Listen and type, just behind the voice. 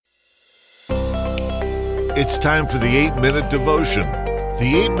It's time for the 8-Minute Devotion.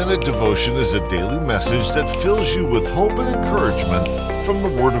 The 8-Minute Devotion is a daily message that fills you with hope and encouragement from the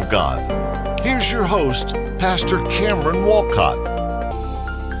Word of God. Here's your host, Pastor Cameron Walcott.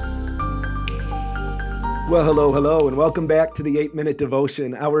 Well, hello, and welcome back to the 8-Minute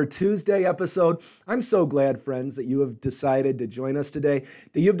Devotion, our Tuesday episode. I'm so glad, friends, that you have decided to join us today,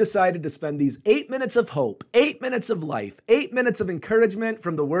 that you've decided to spend these 8 minutes of hope, 8 minutes of life, 8 minutes of encouragement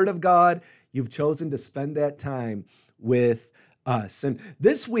from the Word of God. You've chosen to spend that time with us. And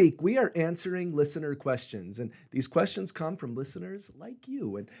this week, we are answering listener questions. And these questions come from listeners like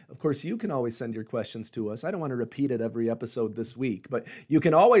you. And of course, you can always send your questions to us. I don't want to repeat it every episode this week, but you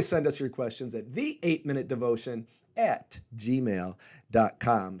can always send us your questions at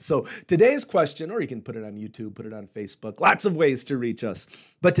the8minutedevotion@gmail.com. So today's question, or you can put it on YouTube, put it on Facebook, lots of ways to reach us.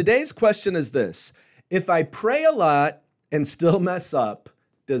 But today's question is this: if I pray a lot and still mess up,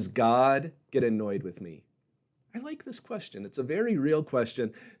 does God get annoyed with me? I like this question. It's a very real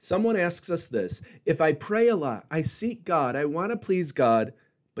question. Someone asks us this: if I pray a lot, I seek God, I want to please God,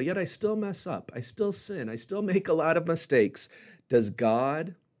 but yet I still mess up, I still sin, I still make a lot of mistakes, does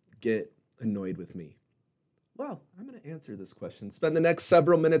God get annoyed with me? Well, I'm going to answer this question. Spend the next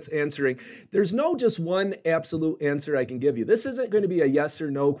several minutes answering. There's no just one absolute answer I can give you. This isn't going to be a yes or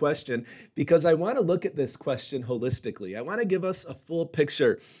no question because I want to look at this question holistically. I want to give us a full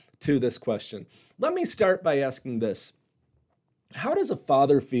picture to this question. Let me start by asking this: how does a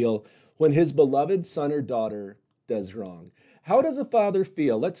father feel when his beloved son or daughter does wrong? How does a father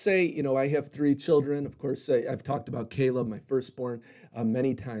feel? Let's say, I have 3 children. Of course, I've talked about Caleb, my firstborn,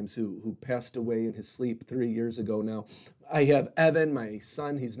 many times, who passed away in his sleep 3 years ago now. I have Evan, my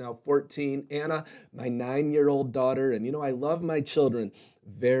son, he's now 14. Anna, my 9-year-old daughter. And, I love my children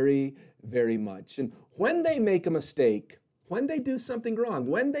very, very much. And when they make a mistake, when they do something wrong,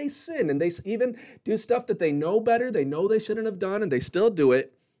 when they sin, and they even do stuff that they know better, they know they shouldn't have done, and they still do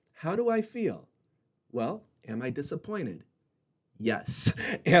it, how do I feel? Well, am I disappointed? Yes.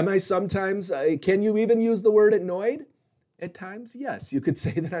 Am I sometimes, can you even use the word annoyed? At times, yes. You could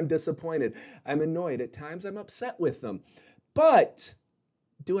say that I'm disappointed. I'm annoyed. At times, I'm upset with them. But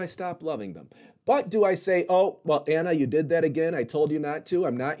do I stop loving them? But do I say, oh, well, Anna, you did that again. I told you not to.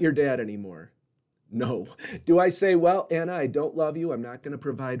 I'm not your dad anymore. No. Do I say, well, Anna, I don't love you. I'm not going to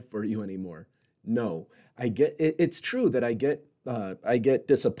provide for you anymore. No. It's true that I get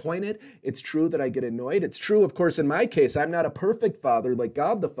disappointed. It's true that I get annoyed. It's true, of course, in my case, I'm not a perfect father like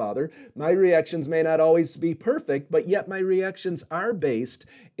God the Father. My reactions may not always be perfect, but yet my reactions are based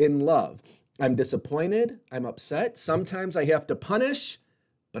in love. I'm disappointed. I'm upset. Sometimes I have to punish,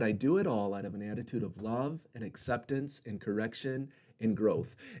 but I do it all out of an attitude of love and acceptance and correction and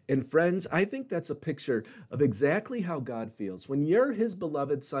growth. And friends, I think that's a picture of exactly how God feels. When you're his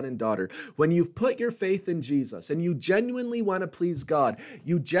beloved son and daughter, when you've put your faith in Jesus and you genuinely want to please God,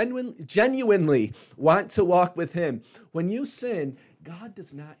 you genuinely want to walk with him, when you sin, God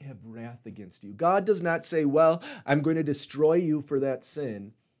does not have wrath against you. God does not say, well, I'm going to destroy you for that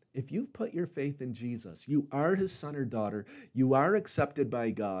sin. If you've put your faith in Jesus, you are his son or daughter, you are accepted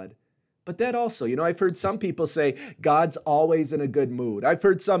by God. But that also, I've heard some people say God's always in a good mood. I've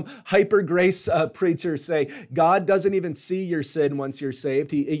heard some hyper grace preachers say God doesn't even see your sin once you're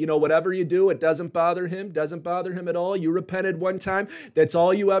saved. He, whatever you do, it doesn't bother him at all. You repented one time. That's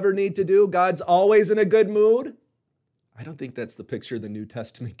all you ever need to do. God's always in a good mood. I don't think that's the picture the New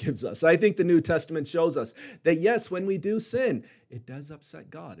Testament gives us. I think the New Testament shows us that, yes, when we do sin, it does upset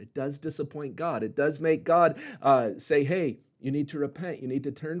God. It does disappoint God. It does make God say, hey, you need to repent. You need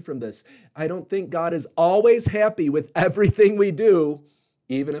to turn from this. I don't think God is always happy with everything we do,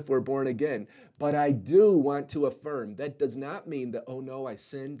 even if we're born again. But I do want to affirm that does not mean that, oh no, I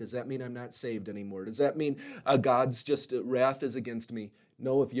sinned. Does that mean I'm not saved anymore? Does that mean God's just wrath is against me?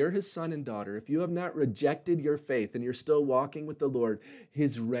 No, if you're his son and daughter, if you have not rejected your faith and you're still walking with the Lord,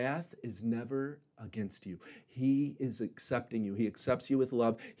 his wrath is never against you. He is accepting you. He accepts you with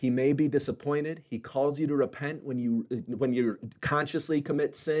love. He may be disappointed. He calls you to repent when you consciously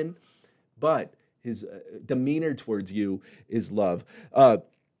commit sin, but his demeanor towards you is love.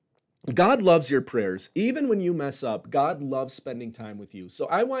 God loves your prayers. Even when you mess up, God loves spending time with you. So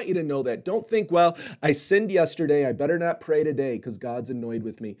I want you to know that. Don't think, well, I sinned yesterday, I better not pray today because God's annoyed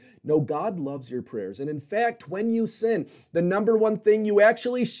with me. No, God loves your prayers. And in fact, when you sin, the number one thing you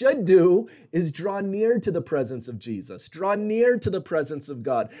actually should do is draw near to the presence of Jesus. Draw near to the presence of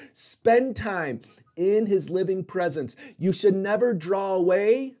God. Spend time in his living presence. You should never draw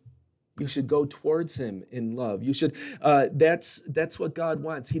away. You should go towards him in love. You should. That's what God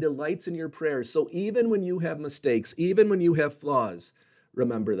wants. He delights in your prayers. So even when you have mistakes, even when you have flaws,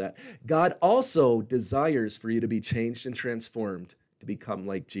 remember that. God also desires for you to be changed and transformed to become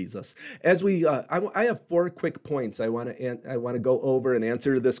like Jesus. As we, I have 4 quick points I want to go over and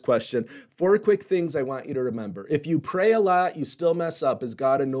answer this question. 4 quick things I want you to remember. If you pray a lot, you still mess up. Is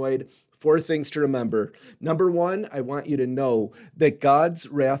God annoyed? 4 things to remember. Number 1, I want you to know that God's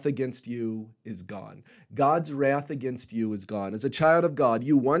wrath against you is gone. God's wrath against you is gone. As a child of God,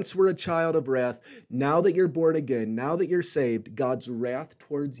 you once were a child of wrath. Now that you're born again, now that you're saved, God's wrath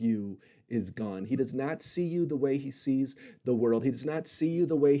towards you is gone. He does not see you the way he sees the world. He does not see you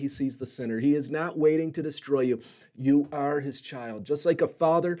the way he sees the sinner. He is not waiting to destroy you. You are his child. Just like a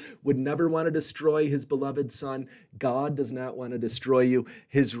father would never want to destroy his beloved son, God does not want to destroy you.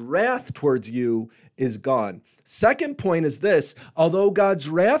 His wrath towards you is gone. Second point is this: although God's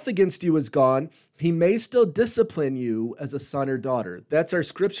wrath against you is gone, he may still discipline you as a son or daughter. That's our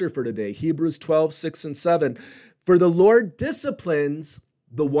scripture for today, Hebrews 12, 6 and 7. For the Lord disciplines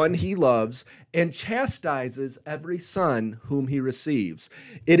the one he loves, and chastises every son whom he receives.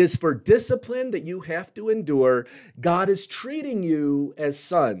 It is for discipline that you have to endure. God is treating you as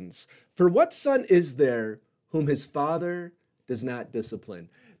sons. For what son is there whom his father does not discipline?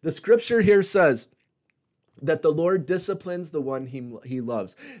 The scripture here says that the Lord disciplines the one he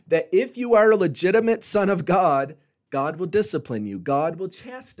loves. That if you are a legitimate son of God, God will discipline you. God will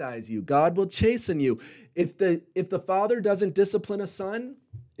chastise you. God will chasten you. If the father doesn't discipline a son,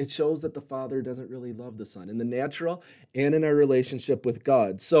 it shows that the father doesn't really love the son in the natural and in our relationship with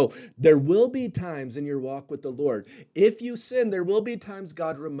God. So there will be times in your walk with the Lord. If you sin, there will be times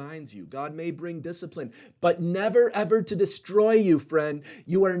God reminds you. God may bring discipline, but never ever to destroy you, friend.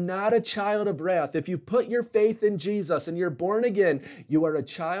 You are not a child of wrath. If you put your faith in Jesus and you're born again, you are a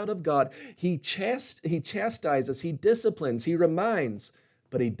child of God. He chastises, he disciplines, he reminds,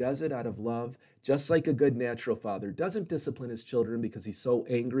 but he does it out of love. Just like a good natural father doesn't discipline his children because he's so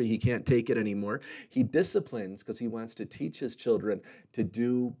angry he can't take it anymore. He disciplines because he wants to teach his children to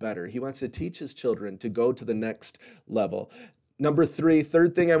do better. He wants to teach his children to go to the next level. Number 3,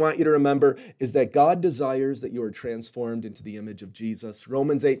 third thing I want you to remember is that God desires that you are transformed into the image of Jesus.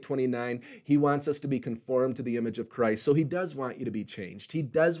 Romans 8:29, he wants us to be conformed to the image of Christ. So he does want you to be changed. He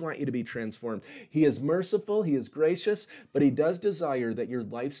does want you to be transformed. He is merciful, he is gracious, but he does desire that your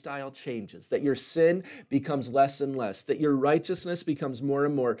lifestyle changes, that your sin becomes less and less, that your righteousness becomes more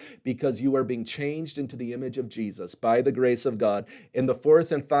and more because you are being changed into the image of Jesus by the grace of God. And the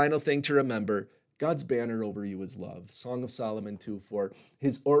 4th and final thing to remember, God's banner over you is love. Song of Solomon 2:4.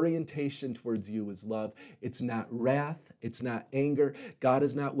 His orientation towards you is love. It's not wrath. It's not anger. God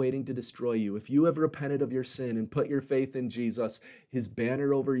is not waiting to destroy you. If you have repented of your sin and put your faith in Jesus, his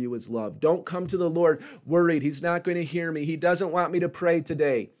banner over you is love. Don't come to the Lord worried. He's not going to hear me. He doesn't want me to pray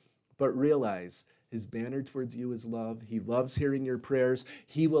today. But realize his banner towards you is love. He loves hearing your prayers.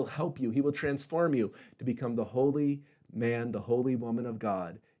 He will help you. He will transform you to become the holy man, the holy woman of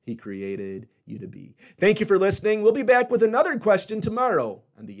God he created you to be. Thank you for listening. We'll be back with another question tomorrow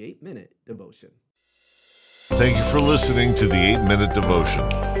on the 8-Minute Devotion. Thank you for listening to the 8-Minute Devotion.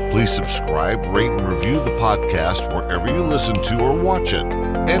 Please subscribe, rate, and review the podcast wherever you listen to or watch it.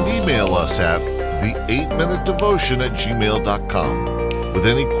 And email us at the8minutedevotion@gmail.com with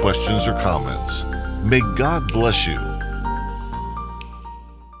any questions or comments. May God bless you